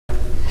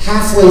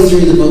halfway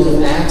through the book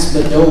of Acts,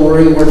 but don't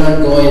worry, we're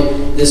not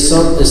going, this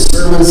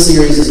sermon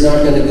series is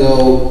not going to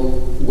go,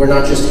 we're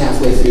not just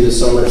halfway through the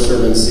summer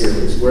sermon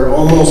series. We're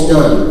almost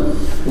done.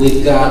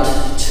 We've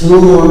got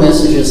 2 more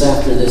messages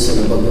after this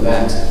in the book of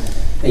Acts.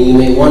 And you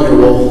may wonder,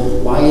 well,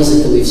 why is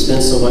it that we've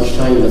spent so much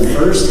time in the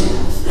first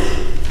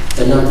half,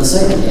 but not the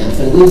second half?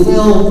 And we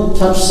will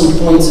touch some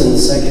points in the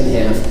second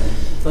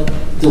half, but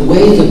the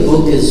way the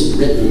book is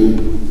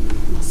written,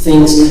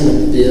 things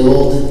kind of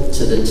build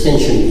to the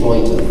tension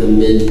point of the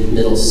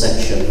middle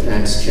section,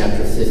 Acts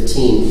chapter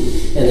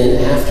 15. And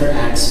then after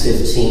Acts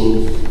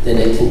 15, then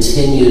it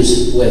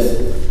continues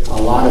with a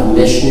lot of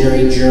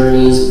missionary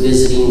journeys,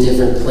 visiting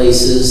different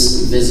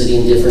places,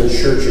 visiting different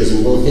churches,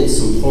 and we'll hit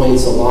some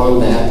points along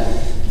that.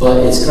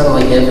 But it's kind of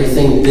like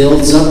everything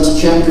builds up to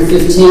chapter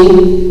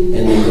 15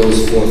 and then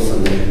goes forth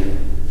from there.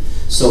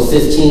 So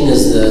 15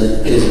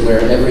 is where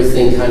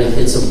everything kind of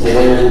hits a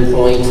boiling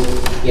point.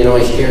 You know,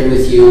 I shared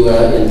with you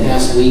in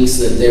past weeks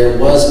that there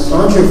was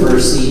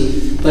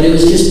controversy, but it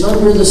was just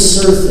under the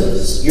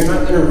surface. You're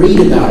not going to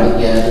read about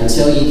it yet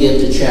until you get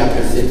to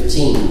chapter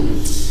 15.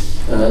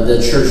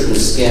 The church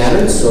was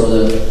scattered, so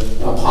the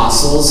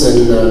apostles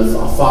and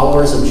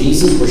followers of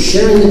Jesus were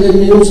sharing the good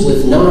news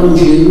with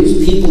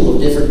non-Jews, people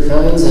of different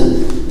kinds,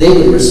 and they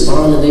would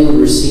respond and they would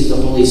receive the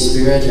Holy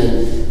Spirit.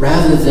 And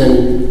rather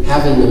than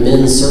having the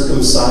men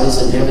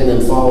circumcised and having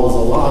them follow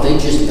the law, they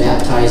just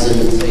baptize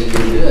them and say,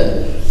 you're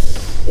good.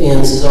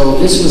 And so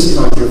this was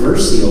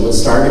controversial. It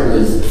started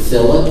with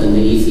Philip and the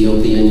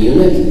Ethiopian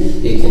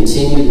eunuch. It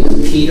continued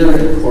with Peter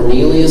and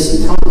Cornelius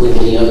and probably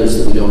many others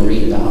that we don't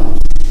read about.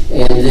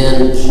 And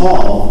then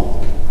Paul.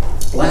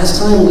 Last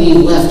time we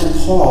left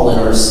Paul in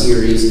our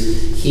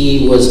series,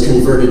 he was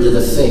converted to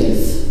the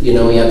faith. You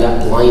know, he had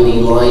that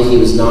blinding light. He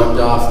was knocked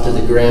off to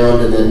the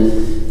ground, and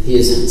then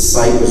his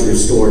sight was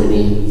restored, and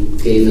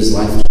he gave his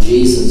life to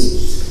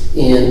Jesus.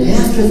 And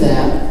after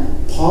that,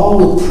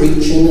 Paul would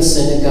preach in the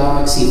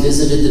synagogues. He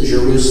visited the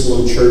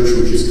Jerusalem church,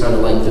 which is kind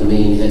of like the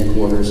main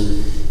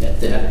headquarters at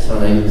that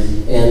time.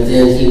 And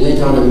then he went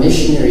on a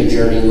missionary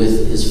journey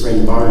with his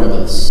friend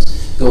Barnabas,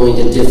 going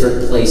to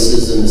different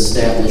places and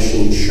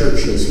establishing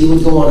churches. He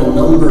would go on a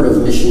number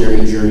of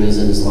missionary journeys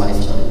in his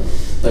lifetime.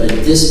 But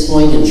at this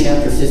point in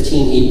chapter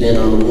 15, he'd been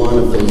on one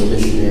of those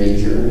missionary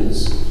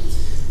journeys.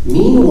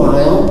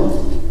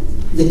 Meanwhile,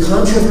 the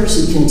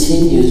controversy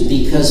continues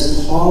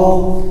because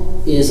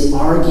Paul is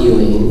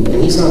arguing,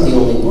 and he's not the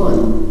only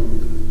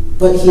one,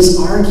 but he's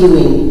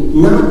arguing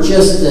not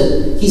just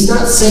that, he's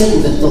not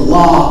saying that the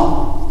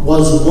law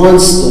was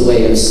once the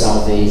way of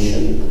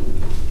salvation.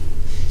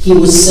 He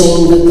was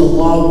saying that the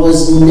law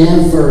was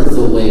never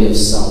the way of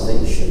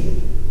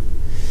salvation.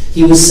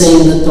 He was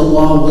saying that the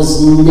law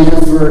was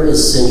never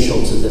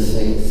essential to the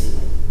faith.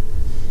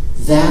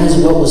 That is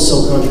what was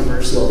so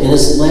controversial. In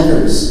his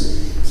letters,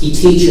 he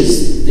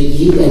teaches,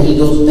 and he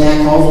goes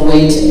back all the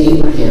way to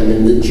Abraham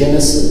in the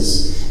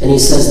Genesis, and he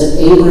says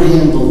that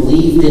Abraham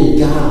believed in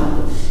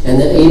God, and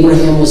that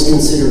Abraham was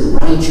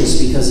considered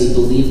righteous because he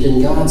believed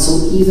in God.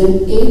 So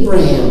even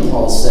Abraham,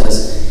 Paul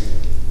says,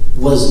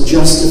 was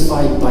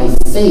justified by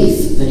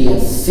faith, that he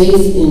had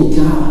faith in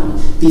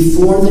God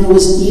before there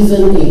was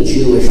even a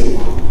Jewish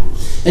law.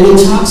 And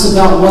he talks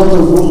about what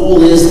the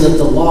role is that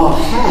the law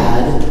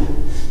had,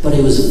 but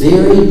it was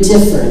very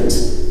different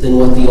than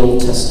what the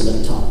Old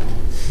Testament taught.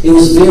 It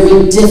was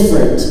very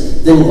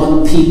different than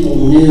what people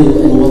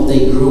knew and what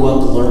they grew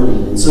up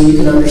learning. And so you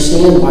can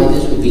understand why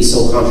this would be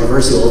so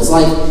controversial. It's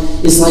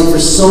like for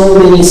so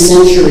many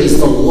centuries,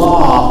 the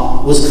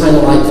law was kind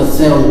of like the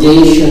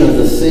foundation of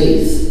the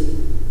faith.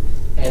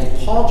 And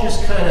Paul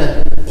just kind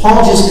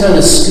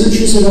of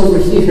scooches it over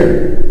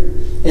here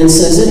and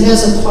says it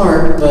has a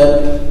part,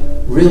 but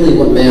really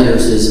what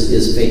matters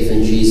is faith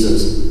in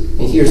Jesus.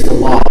 And here's the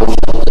law, which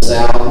helped us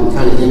out and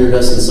kind of hindered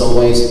us in some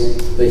ways,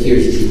 but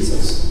here's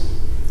Jesus.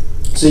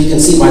 So you can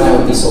see why that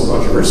would be so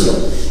controversial.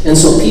 And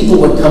so people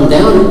would come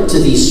down to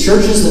these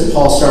churches that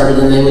Paul started,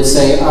 and they would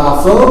say,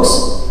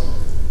 folks,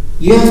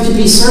 you have to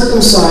be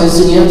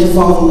circumcised and you have to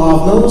follow the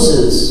law of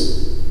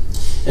Moses.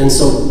 And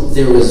so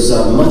there was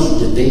much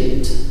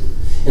debate.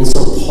 And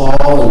so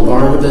Paul and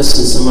Barnabas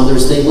and some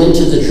others, they went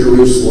to the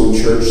Jerusalem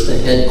church, the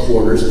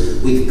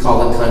headquarters. We could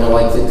call it kind of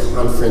like the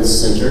conference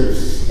center.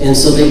 And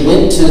so they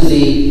went to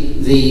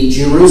the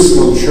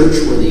Jerusalem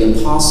church where the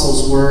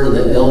apostles were, and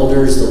the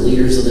elders, the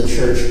leaders of the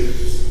church.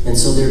 And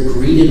so they're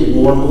greeted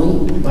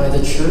warmly by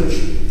the church,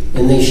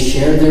 and they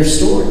share their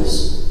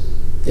stories.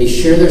 They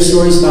share their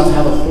stories about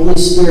how the Holy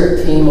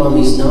Spirit came on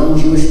these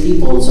non-Jewish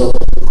people, and so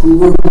who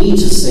were we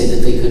to say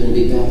that they couldn't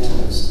be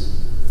baptized?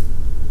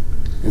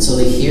 And so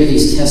they hear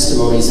these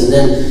testimonies, and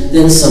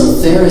then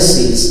some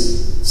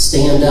Pharisees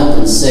stand up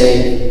and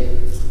say,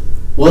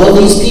 well,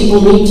 these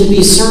people need to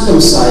be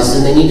circumcised,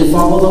 and they need to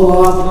follow the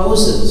law of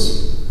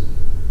Moses.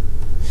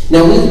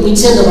 Now, we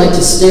tend to like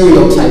to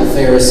stereotype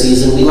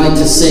Pharisees, and we like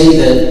to say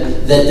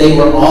that they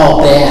were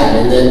all bad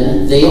and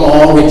that they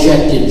all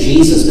rejected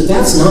Jesus, but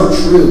that's not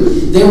true.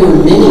 There were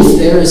many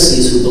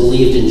Pharisees who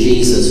believed in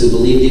Jesus, who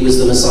believed he was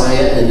the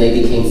Messiah, and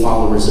they became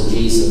followers of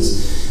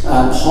Jesus.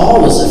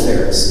 Paul was a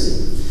Pharisee.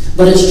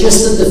 But it's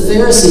just that the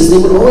Pharisees, they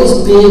were always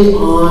big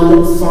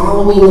on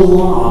following the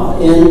law,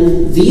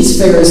 and these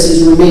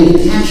Pharisees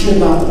remained passionate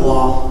about the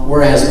law,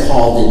 whereas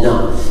Paul did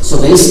not. So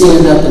they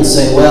stand up and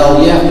say,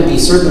 well, you have to be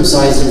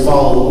circumcised and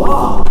follow the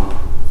law.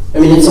 I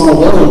mean, it's all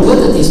well and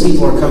good that these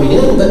people are coming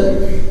in,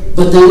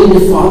 but they need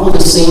to follow the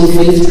same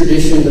faith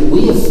tradition that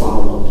we have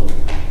followed.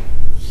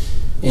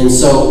 And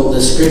so the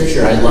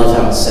scripture, I love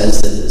how it says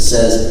it. It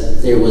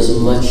says, there was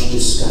much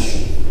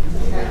discussion.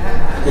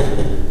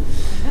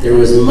 There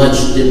was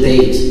much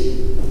debate.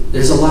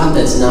 There's a lot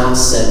that's not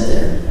said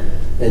there.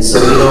 And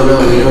so we don't know.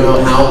 We don't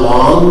know how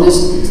long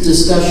this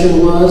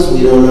discussion was.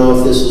 We don't know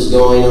if this was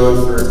going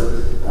on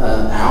for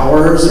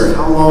hours or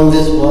how long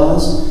this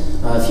was.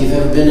 If you've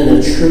ever been in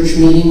a church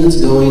meeting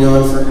that's going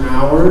on for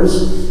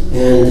hours,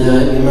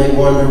 and you might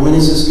wonder, when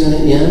is this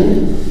going to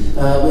end?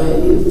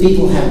 If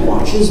people had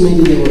watches,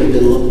 maybe they would have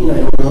been looking, I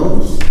don't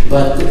know.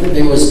 But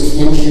there was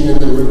tension in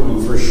the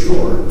room for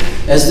sure.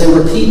 As there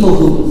were people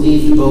who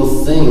believed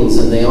both things,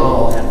 and they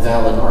all had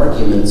valid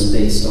arguments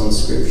based on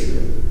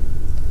Scripture.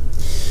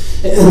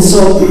 And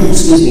so,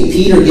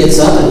 Peter gets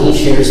up and he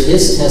shares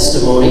his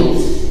testimony,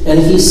 and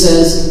he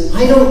says,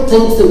 I don't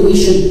think that we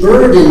should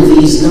burden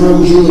these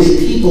non-Jewish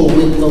people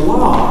with the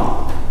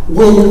law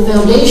when the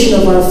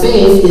foundation of our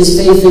faith is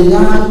faith in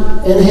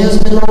God and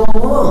has been all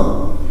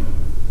along.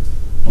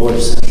 More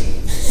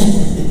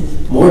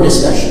discussion. More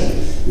discussion.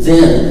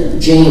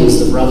 Then James,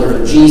 the brother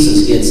of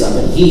Jesus, gets up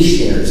and he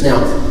shares. Now,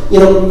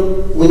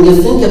 when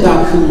you think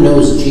about who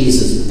knows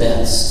Jesus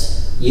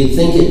best, you'd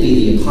think it'd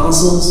be the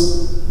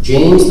apostles,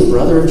 James, the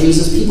brother of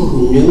Jesus, people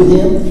who knew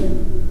him.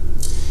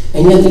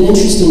 And yet the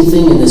interesting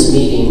thing in this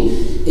meeting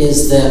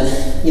is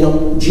that,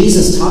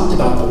 Jesus talked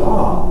about the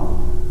law,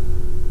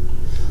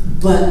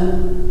 but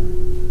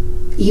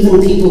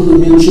even people who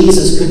knew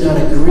Jesus could not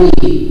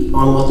agree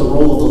on what the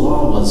role of the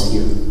law was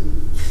here.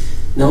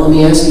 Now let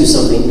me ask you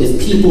something. If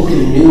people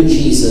who knew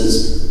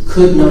Jesus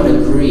could not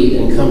agree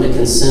and come to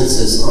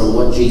consensus on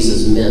what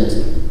Jesus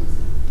meant,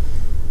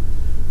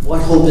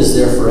 what hope is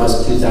there for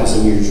us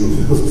 2,000 years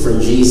removed from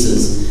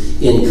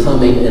Jesus in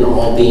coming and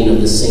all being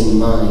of the same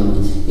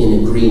mind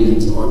in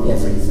agreement on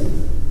everything?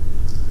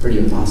 Pretty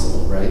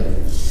impossible, right?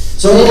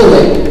 So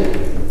anyway,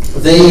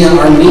 they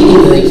are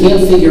meeting and they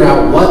can't figure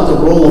out what the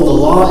role of the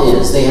law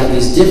is. They have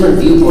these different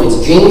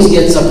viewpoints. James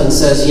gets up and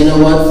says, you know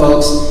what,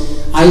 folks?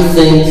 I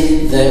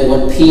think that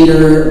what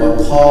Peter,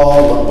 what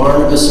Paul, what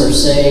Barnabas are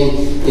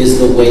saying is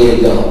the way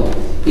to go.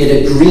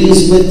 It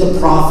agrees with the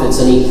prophets,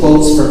 and he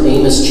quotes from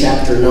Amos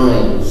chapter 9.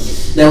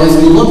 Now,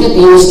 if you look at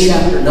Amos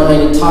chapter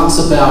 9, it talks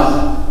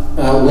about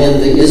when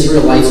the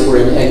Israelites were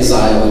in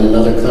exile in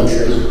another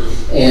country.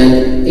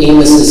 And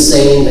Amos is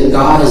saying that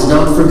God has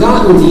not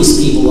forgotten these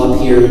people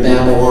up here in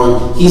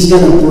Babylon. He's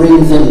going to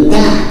bring them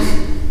back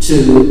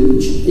to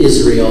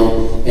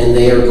Israel, and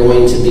they are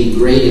going to be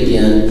great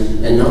again.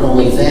 And not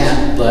only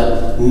that,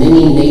 but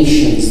many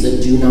nations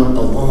that do not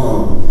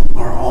belong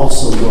are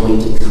also going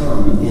to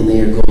come, and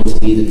they are going to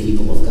be the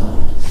people of God.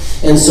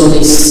 And so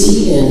they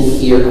see and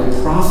hear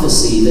a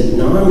prophecy that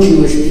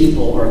non-Jewish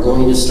people are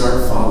going to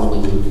start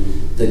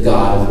following the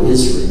God of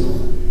Israel.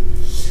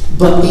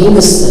 But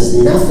Amos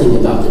says nothing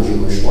about the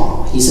Jewish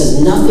law. He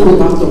says nothing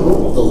about the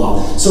role of the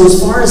law. So as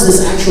far as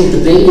this actual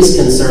debate is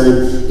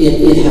concerned,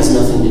 it has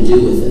nothing to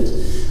do with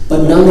it.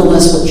 But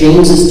nonetheless, what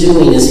James is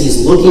doing is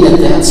he's looking at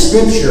that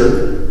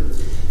scripture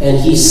and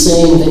he's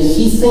saying that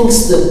he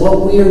thinks that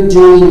what we are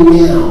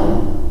doing now,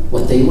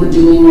 what they were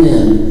doing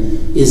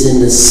then, is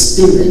in the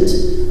spirit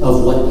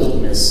of what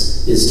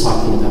Amos is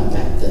talking about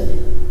back then.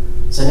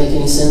 Does that make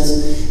any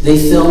sense?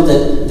 They felt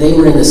that they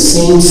were in the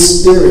same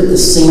spirit, the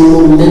same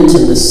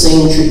momentum, the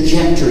same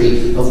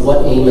trajectory of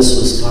what Amos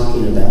was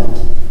talking about.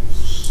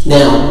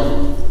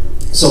 Now,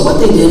 so what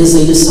they did is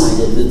they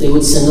decided that they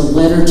would send a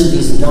letter to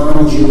these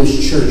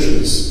non-Jewish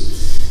churches,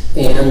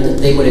 and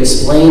they would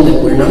explain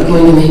that we're not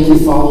going to make you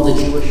follow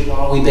the Jewish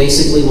law. We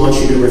basically want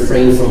you to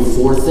refrain from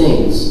 4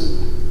 things.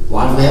 A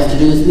lot of them have to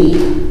do with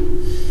meat.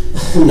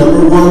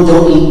 Number 1,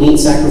 don't eat meat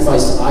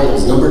sacrificed to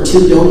idols. Number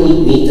 2, don't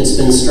eat meat that's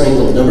been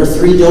strangled. Number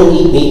 3, don't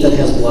eat meat that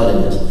has blood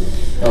in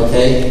it.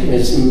 Okay?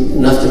 It's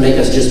enough to make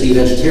us just be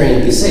vegetarian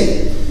and be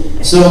safe.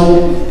 So,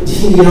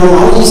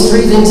 all these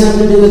 3 things have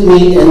to do with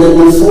meat, and then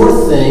the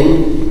 4th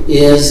thing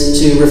is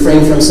to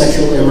refrain from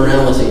sexual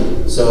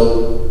immorality.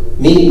 So,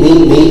 meat,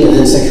 and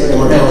then sexual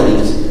immorality.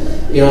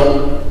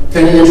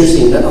 Kind of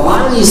interesting. But a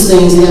lot of these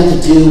things have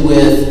to do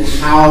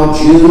with how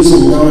Jews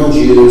and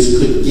non-Jews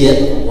could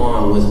get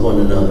along with one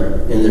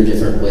another in their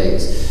different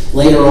ways.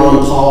 Later on,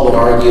 Paul would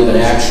argue that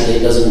actually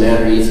it doesn't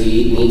matter if you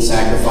eat meat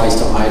sacrificed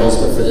to idols,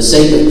 but for the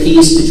sake of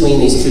peace between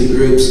these 2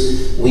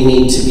 groups, we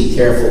need to be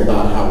careful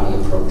about how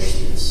we approach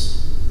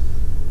this.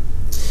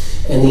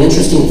 And the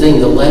interesting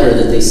thing, the letter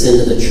that they send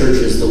to the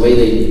churches, the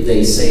way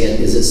they say it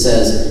is it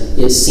says,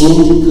 it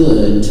seemed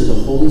good to the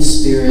Holy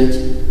Spirit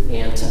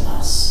and to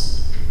us.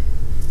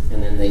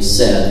 And then they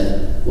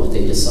said what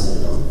they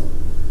decided on.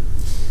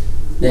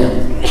 Now,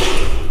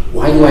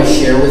 why do I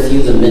share with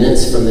you the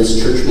minutes from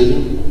this church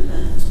meeting?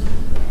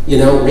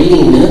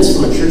 Reading minutes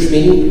from a church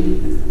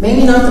meeting,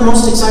 Maybe not the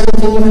most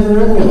exciting thing you've ever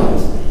read in your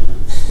life.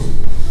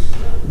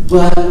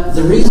 But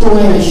the reason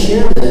why I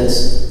share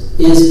this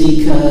is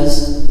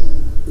because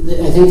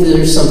I think that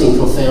there's something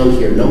profound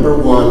here. Number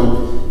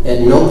one,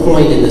 at no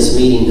point in this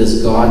meeting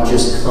does God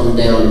just come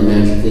down and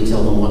magically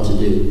tell them what to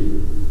do.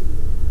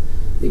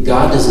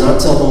 God does not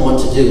tell them what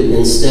to do.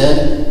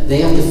 Instead,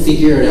 they have to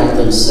figure it out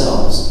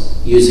themselves,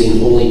 using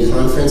holy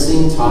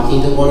conferencing,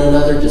 talking to one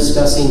another,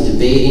 discussing,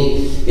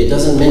 debating. It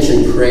doesn't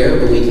mention prayer,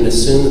 but we can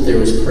assume that there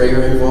was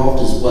prayer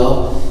involved as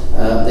well.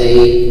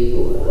 They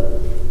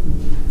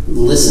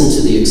listened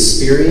to the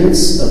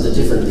experience of the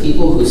different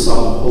people who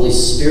saw the Holy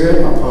Spirit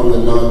upon the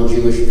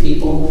non-Jewish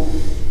people.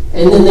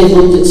 And then they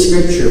looked at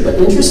Scripture. But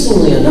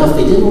interestingly enough,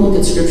 they didn't look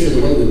at Scripture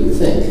the way we would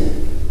think.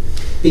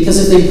 Because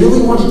if they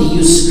really wanted to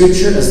use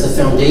Scripture as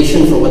the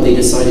foundation for what they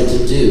decided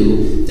to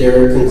do,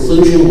 their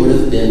conclusion would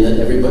have been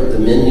that the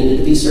men needed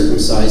to be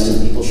circumcised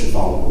and people should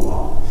follow the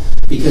law.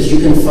 Because you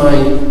can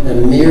find a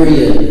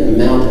myriad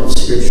amount of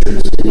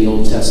Scriptures in the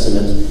Old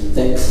Testament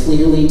that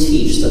clearly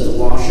teach that the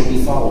law should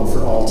be followed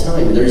for all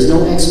time. There is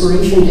no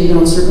expiration date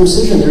on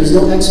circumcision. There is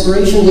no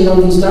expiration date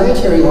on these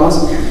dietary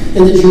laws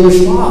in the Jewish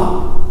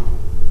law.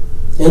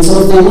 And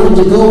so if they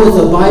wanted to go with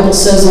the Bible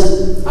says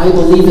it, I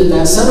believe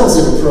that settles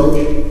it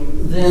approach,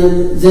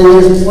 then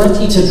there's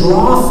plenty to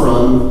draw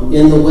from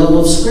in the well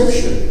of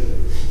Scripture.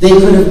 They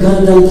could have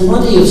done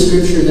plenty of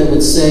Scripture that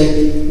would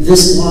say,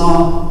 this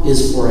law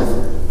is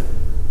forever.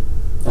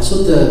 That's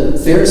what the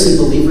Pharisee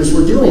believers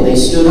were doing. They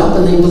stood up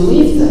and they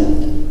believed that.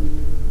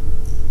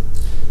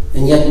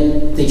 And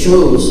yet they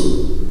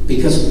chose,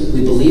 because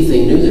we believe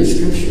they knew their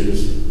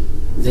Scriptures,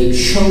 they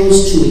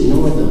chose to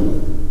ignore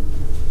them,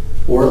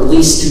 or at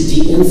least to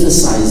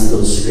de-emphasize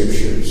those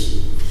Scriptures.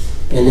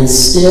 And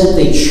instead,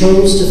 they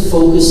chose to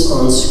focus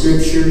on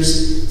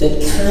Scriptures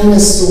that kind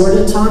of sort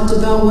of talked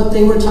about what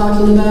they were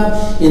talking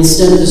about,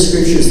 instead of the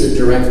Scriptures that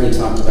directly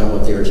talked about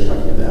what they were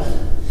talking about.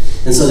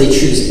 And so they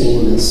choose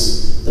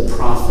Amos, the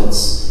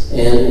prophets,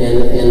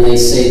 and they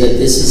say that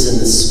this is in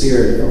the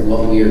spirit of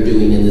what we are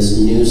doing in this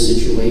new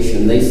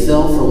situation. They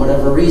felt, for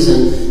whatever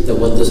reason, that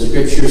what the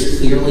Scriptures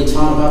clearly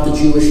taught about the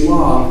Jewish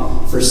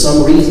law, for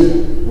some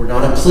reason, were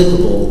not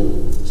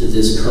applicable to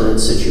this current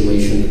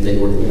situation that they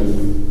were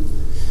in.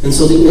 And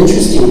so the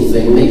interesting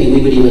thing, maybe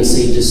we would even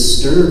say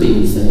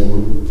disturbing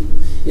thing,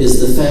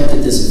 is the fact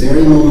that this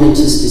very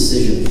momentous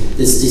decision,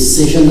 this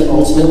decision that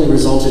ultimately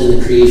resulted in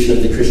the creation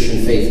of the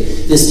Christian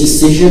faith, this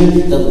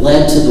decision that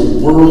led to the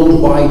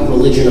worldwide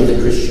religion of the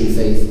Christian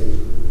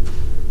faith,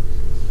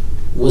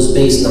 was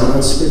based not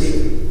on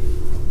Scripture,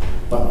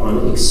 but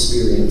on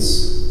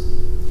experience.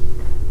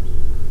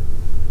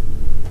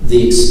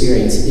 The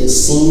experience. It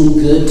seemed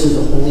good to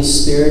the Holy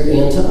Spirit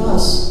and to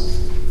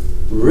us.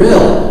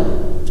 Really?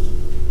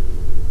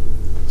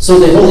 So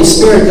the Holy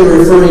Spirit, they're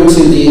referring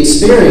to the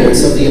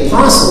experience of the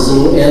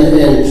apostles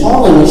and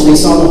Paul, in which they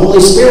saw the Holy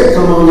Spirit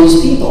come on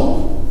these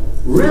people.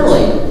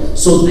 Really?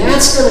 So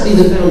that's going to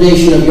be the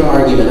foundation of your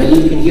argument. And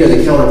you can hear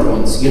the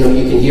counterpoints. You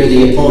can hear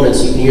the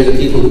opponents. You can hear the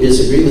people who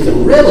disagree with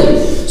them. Really?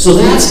 So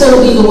that's going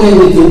to be the way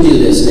we can do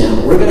this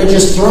now. We're going to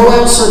just throw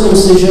out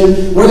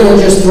circumcision. We're going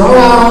to just throw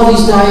out all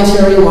these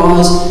dietary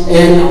laws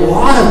and a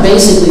lot of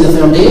basically the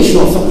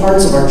foundational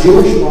parts of our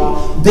Jewish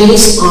law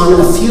based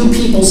on a few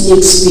people's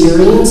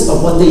experience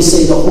of what they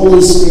say the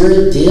Holy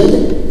Spirit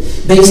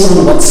did, based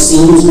on what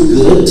seems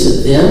good to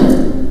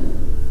them.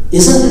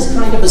 Isn't this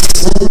kind of a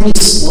slippery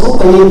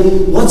slope? I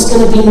mean, what's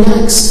going to be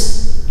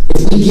next?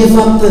 If we give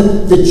up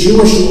the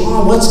Jewish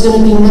law, what's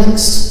going to be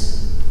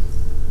next?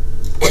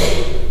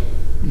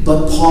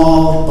 But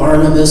Paul,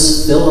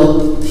 Barnabas,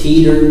 Philip,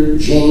 Peter,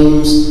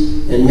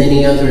 James, and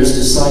many others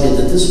decided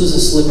that this was a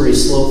slippery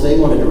slope they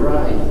wanted to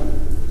ride.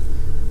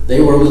 They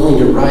were willing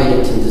to ride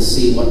it and to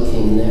see what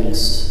came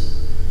next.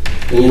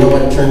 And you know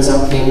what it turns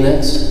out came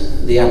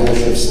next? The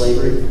abolition of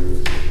slavery.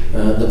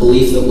 The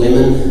belief that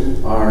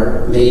women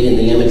are made in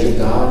the image of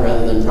God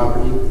rather than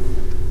property.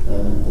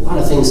 A lot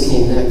of things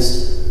came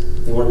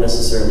next. They weren't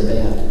necessarily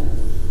bad.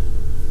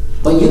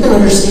 But you can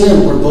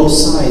understand where both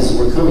sides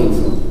were coming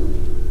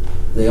from.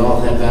 They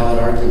all had valid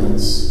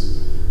arguments.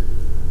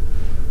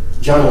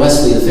 John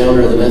Wesley, the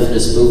founder of the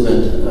Methodist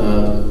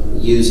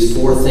movement, used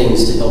 4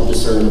 things to help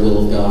discern the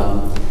will of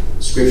God.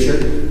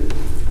 Scripture,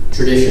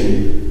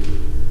 tradition,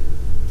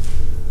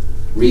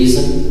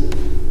 reason,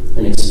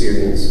 and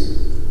experience.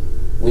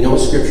 We know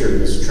what Scripture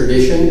is.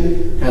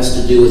 Tradition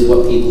has to do with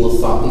what people have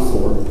thought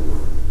before.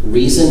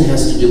 Reason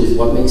has to do with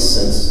what makes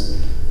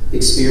sense.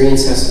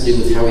 Experience has to do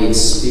with how we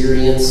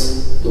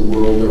experience the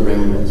world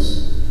around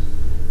us.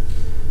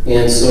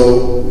 And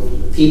so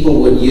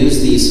people would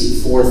use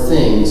these 4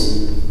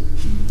 things,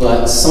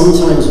 but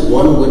sometimes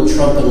one would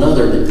trump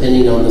another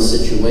depending on the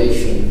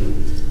situation.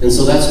 And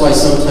so that's why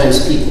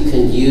sometimes people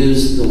can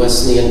use the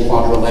Wesleyan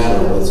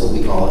quadrilateral, that's what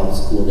we call it,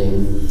 it's a cool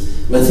name.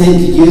 But they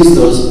can use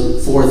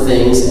those 4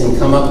 things and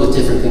come up with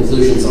different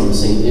conclusions on the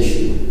same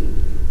issue.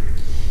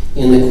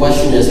 And the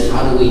question is,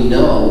 how do we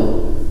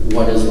know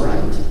what is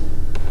right?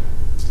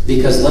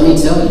 Because let me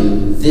tell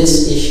you,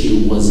 this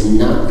issue was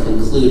not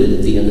concluded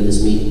at the end of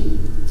this meeting.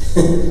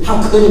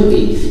 How could it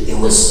be? It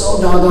was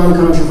so doggone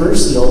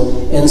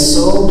controversial and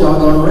so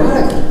doggone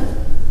radical.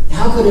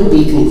 How could it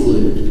be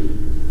concluded?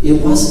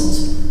 It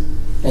wasn't.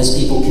 As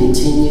people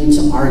continue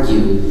to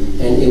argue,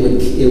 and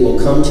it will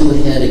come to a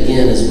head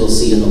again, as we'll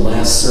see in the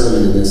last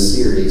sermon in this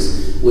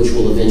series, which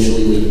will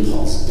eventually lead to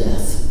Paul's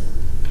death.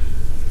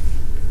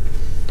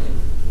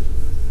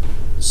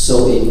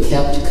 So it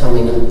kept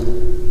coming up.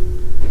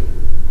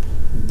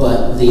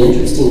 But the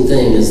interesting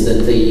thing is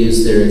that they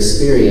used their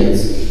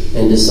experience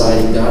and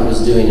decided God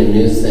was doing a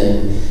new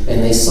thing,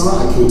 and they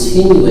saw a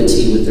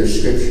continuity with their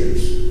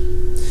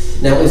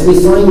scriptures. Now, if we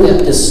find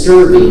that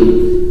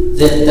disturbing,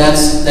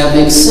 that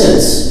makes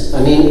sense.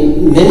 I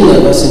mean, many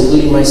of us,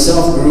 including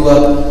myself, grew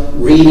up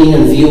reading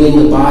and viewing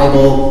the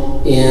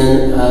Bible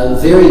in a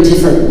very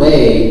different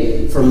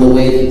way from the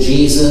way that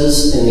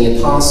Jesus and the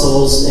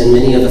apostles and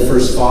many of the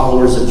first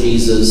followers of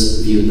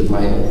Jesus viewed the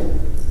Bible.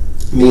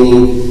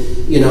 Meaning,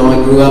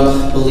 I grew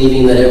up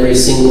believing that every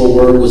single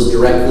word was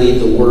directly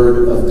the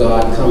word of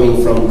God,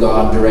 coming from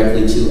God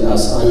directly to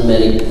us,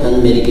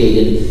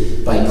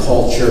 unmitigated by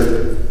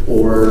culture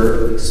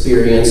or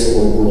experience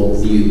or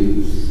worldview.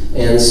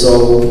 And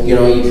so,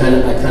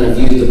 I kind of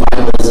viewed the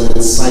Bible as an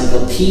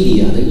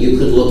encyclopedia that you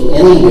could look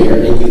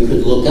anywhere and you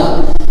could look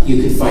up.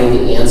 You could find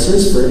the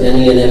answers for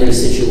any and every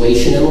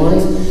situation in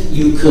life.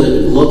 You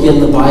could look in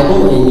the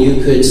Bible and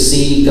you could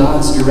see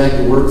God's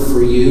direct work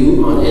for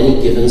you on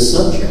any given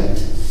subject.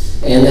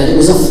 And that it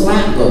was a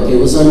flat book. It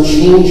was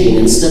unchanging.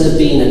 Instead of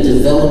being a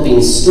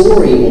developing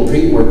story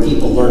where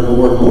people learn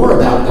more and more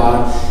about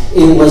God,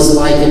 it was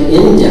like an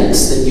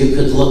index that you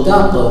could look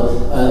up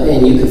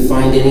and you could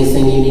find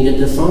anything you needed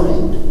to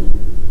find.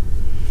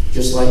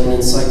 Just like an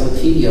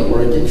encyclopedia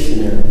or a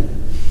dictionary.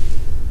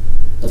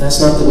 But that's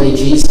not the way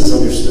Jesus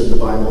understood the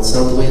Bible. It's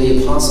not the way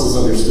the apostles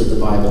understood the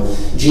Bible.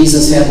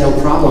 Jesus had no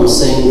problem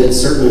saying that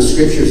certain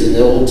scriptures in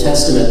the Old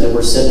Testament that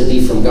were said to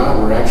be from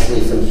God were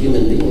actually from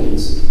human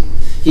beings.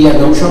 He had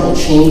no trouble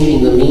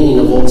changing the meaning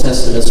of Old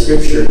Testament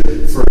scripture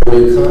for a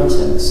new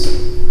context.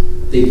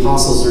 The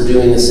apostles are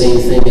doing the same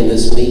thing in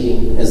this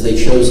meeting as they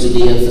chose to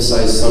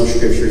de-emphasize some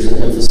scriptures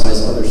and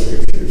emphasize other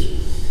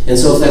scriptures. And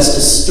so if that's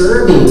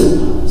disturbing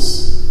to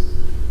us,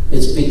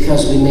 it's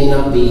because we may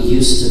not be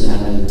used to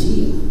that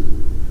idea.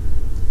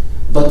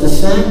 But the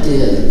fact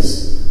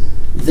is,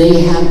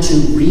 they had to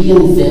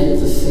reinvent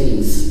the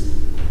faith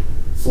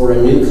for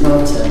a new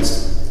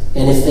context.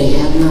 And if they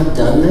had not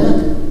done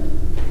that,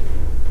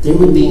 there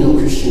would be no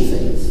Christian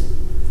faith,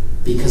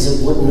 because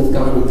it wouldn't have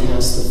gotten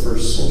past the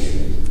first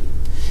century.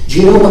 Do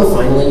you know what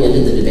finally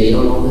ended the debate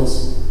on all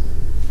this?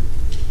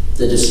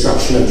 The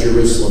destruction of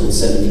Jerusalem in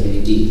 70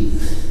 AD.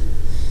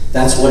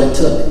 That's what it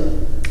took.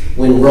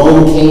 When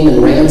Rome came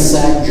and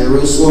ransacked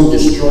Jerusalem,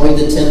 destroyed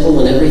the temple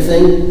and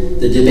everything,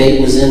 the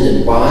debate was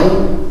ended. Why?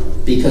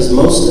 Because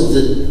most of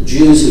the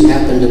Jews who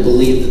happened to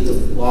believe that the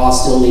law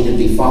still needed to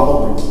be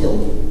followed were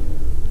killed.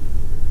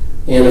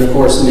 And of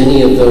course,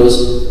 many of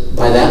those,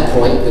 by that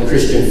point, the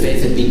Christian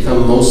faith had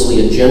become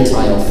mostly a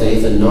Gentile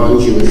faith, a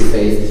non-Jewish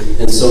faith.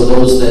 And so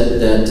those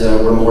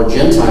that were more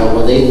Gentile,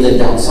 well, they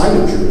lived outside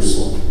of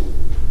Jerusalem.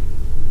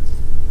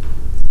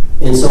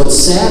 And so it's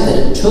sad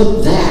that it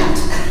took that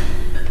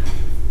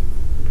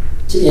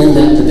to end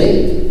that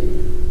debate.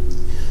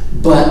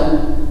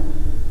 But,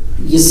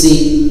 you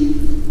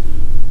see,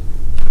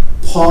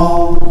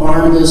 Paul,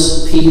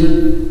 Barnabas, Peter,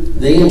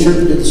 they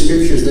interpreted the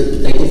scriptures that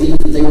they believed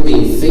that they were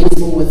being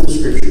faithful with the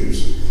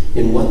scriptures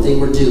in what they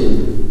were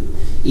doing,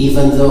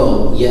 even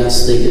though,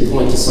 yes, they could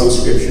point to some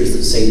scriptures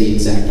that say the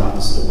exact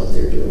opposite of what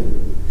they're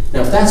doing.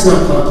 Now, if that's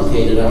not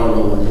complicated, I don't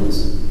know what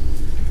is.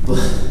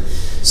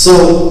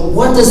 So,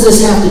 what does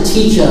this have to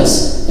teach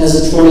us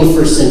as a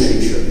 21st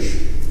century church?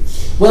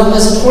 Well,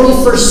 as a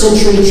 21st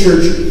century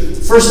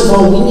church, first of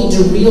all, we need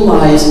to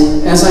realize,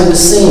 as I was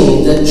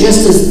saying, that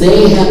just as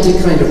they had to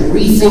kind of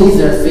rethink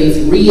their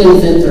faith,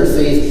 reinvent their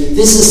faith,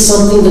 this is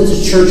something that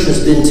the church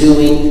has been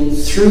doing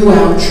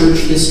throughout church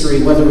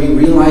history, whether we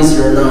realize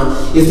it or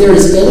not. If there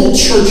is any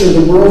church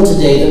in the world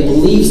today that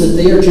believes that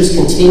they are just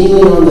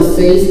continuing on the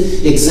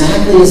faith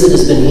exactly as it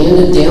has been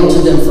handed down to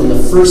them from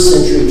the first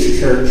century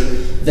church,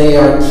 they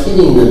are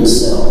kidding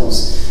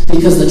themselves.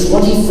 Because the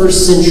 21st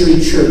century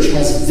church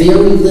has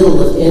very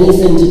little, if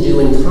anything, to do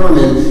in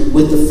common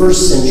with the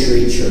first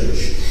century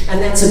church.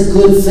 And that's a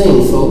good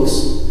thing,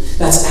 folks.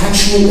 That's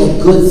actually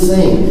a good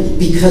thing,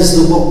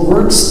 because what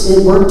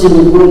worked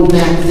in the world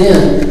back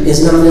then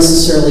is not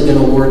necessarily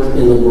going to work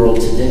in the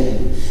world today.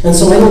 And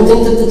so I don't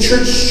think that the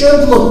church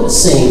should look the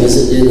same as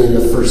it did in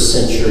the first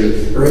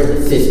century, or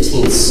in the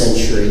 15th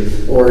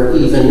century, or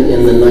even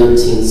in the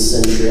 19th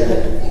century.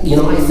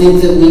 I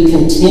think that we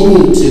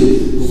continue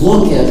to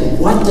look at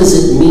what does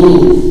it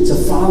mean to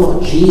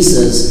follow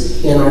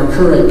Jesus in our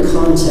current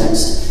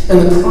context.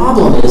 And the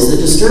problem is, the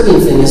disturbing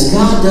thing is,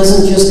 God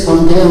doesn't just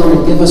come down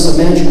and give us a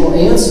magical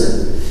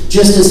answer,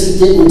 just as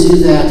he didn't do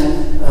that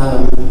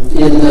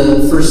in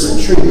the first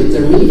century with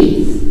their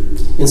meeting.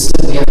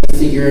 Instead, we have to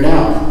figure it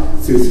out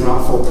through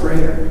thoughtful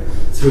prayer,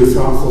 through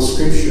thoughtful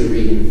scripture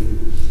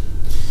reading,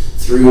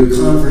 through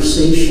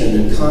conversation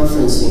and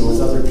conferencing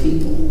with other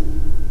people.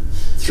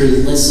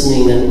 through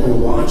listening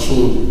and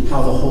watching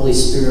how the Holy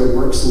Spirit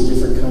works in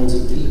different kinds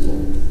of people.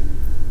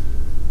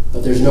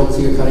 But there's no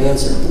clear-cut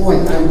answer. Boy,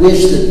 I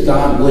wish that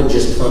God would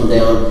just come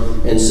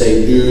down and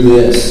say, do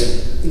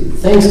this.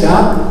 Thanks,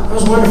 God. That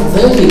was wonderful.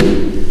 Thank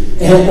you.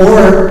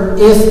 Or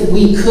if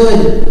we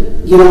could,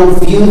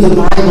 view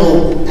the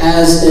Bible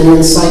as an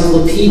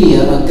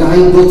encyclopedia, a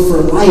guidebook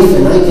for life,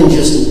 and I can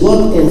just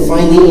look and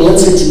find the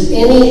answer to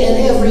any and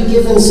every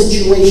given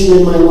situation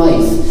in my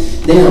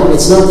life. Now,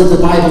 it's not that the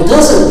Bible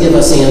doesn't give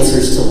us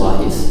answers to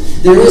life.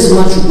 There is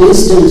much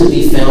wisdom to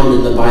be found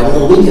in the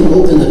Bible, and we can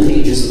open the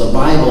pages of the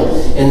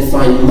Bible and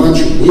find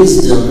much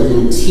wisdom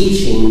and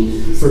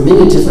teaching for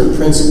many different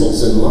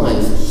principles in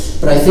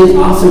life. But I think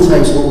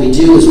oftentimes what we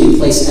do is we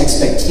place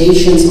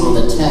expectations on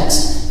the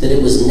text that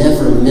it was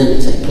never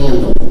meant to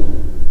handle.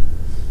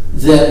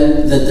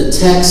 That the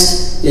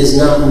text is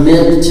not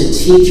meant to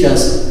teach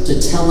us,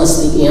 to tell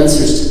us the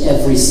answers to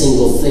every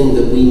single thing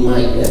that we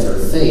might ever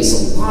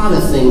face. A lot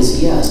of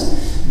things, yes.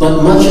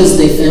 But much as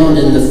they found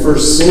in the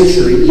first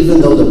century,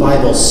 even though the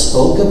Bible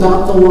spoke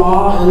about the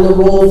law and the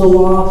role of the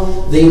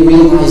law, they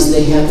realized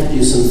they had to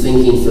do some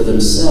thinking for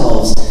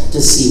themselves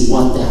to see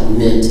what that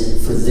meant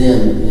for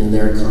them in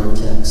their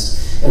context.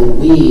 And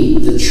we,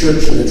 the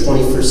church in the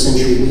 21st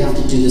century, we have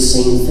to do the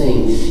same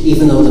thing.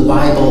 Even though the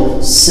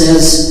Bible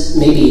says,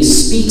 maybe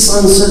speaks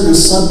on certain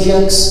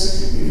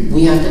subjects,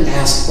 we have to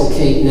ask,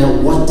 okay, now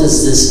what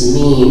does this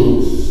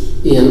mean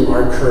in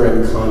our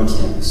current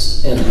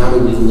context? And how do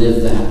we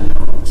live that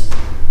out?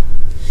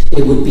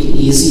 It would be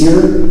easier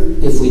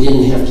if we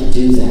didn't have to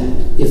do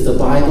that. If the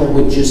Bible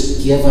would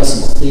just give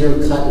us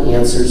clear-cut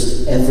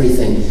answers to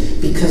everything,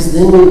 because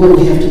then we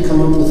wouldn't have to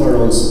come up with our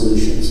own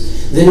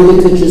solutions. Then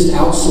we could just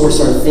outsource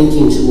our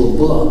thinking to a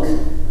book,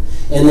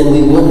 and then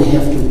we wouldn't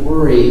have to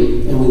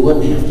worry and we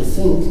wouldn't have to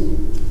think.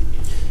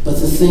 But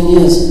the thing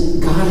is,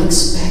 God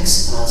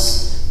expects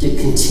us to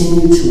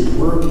continue to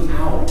work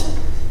out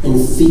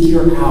and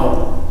figure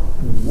out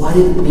what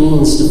it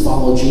means to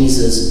follow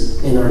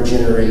Jesus in our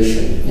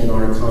generation, in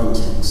our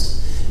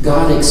context.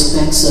 God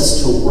expects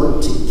us to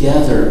work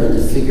together and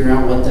to figure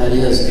out what that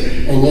is.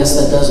 And yes,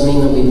 that does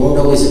mean that we won't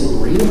always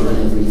agree on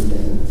everything.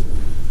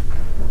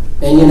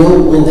 And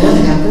when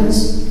that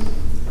happens,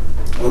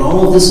 when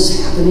all of this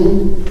is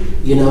happening,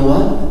 you know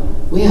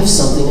what? We have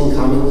something in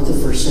common with the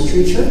first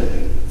century church.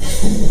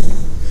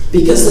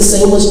 Because the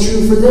same was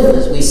true for them,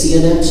 as we see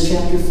in Acts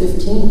chapter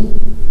 15.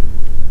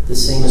 The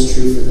same is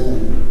true for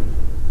them.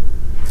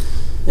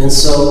 And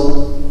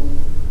so,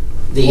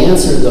 the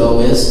answer,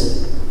 though,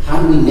 is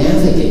how do we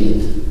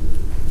navigate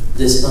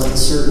this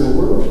uncertain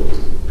world?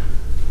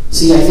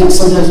 See, I think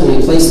sometimes when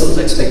we place those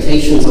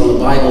expectations on the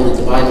Bible, that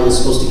the Bible is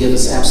supposed to give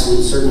us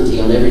absolute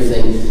certainty on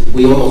everything,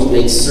 we almost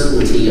make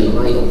certainty an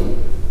idol.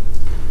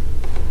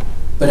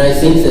 But I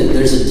think that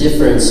there's a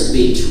difference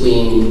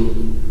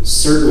between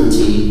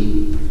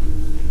certainty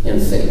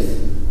and faith.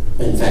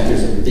 In fact,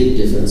 there's a big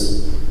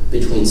difference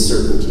between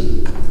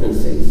certainty and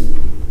faith.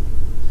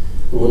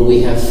 When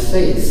we have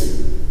faith,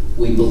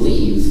 we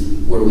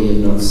believe where we have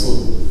not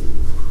seen.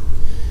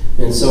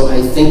 And so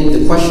I think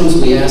the questions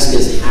we ask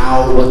is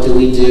how, what do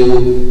we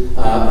do?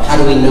 How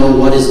do we know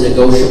what is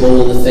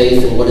negotiable in the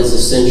faith and what is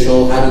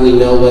essential? How do we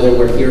know whether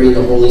we're hearing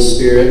the Holy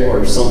Spirit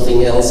or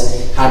something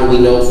else? How do we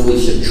know if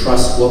we should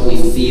trust what we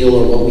feel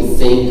or what we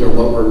think or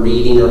what we're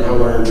reading or how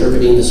we're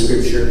interpreting the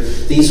Scripture?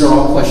 These are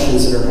all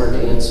questions that are hard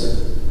to answer.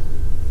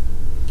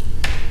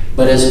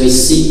 But as we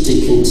seek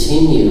to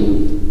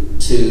continue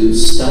to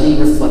study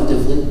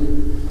reflectively,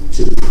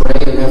 to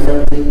pray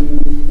reverently,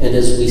 and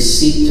as we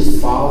seek to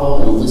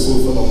follow and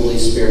listen for the Holy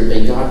Spirit,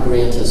 may God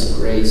grant us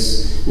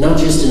grace, not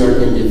just in our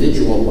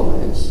individual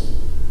lives,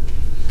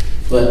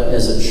 but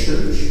as a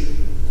church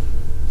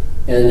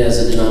and as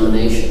a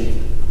denomination.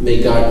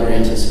 May God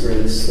grant us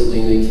grace that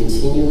we may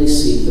continually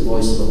seek the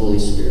voice of the Holy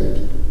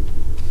Spirit,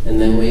 and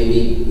then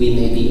we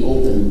may be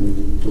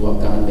open to what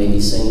God may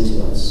be saying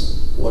to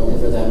us,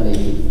 whatever that may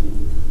be.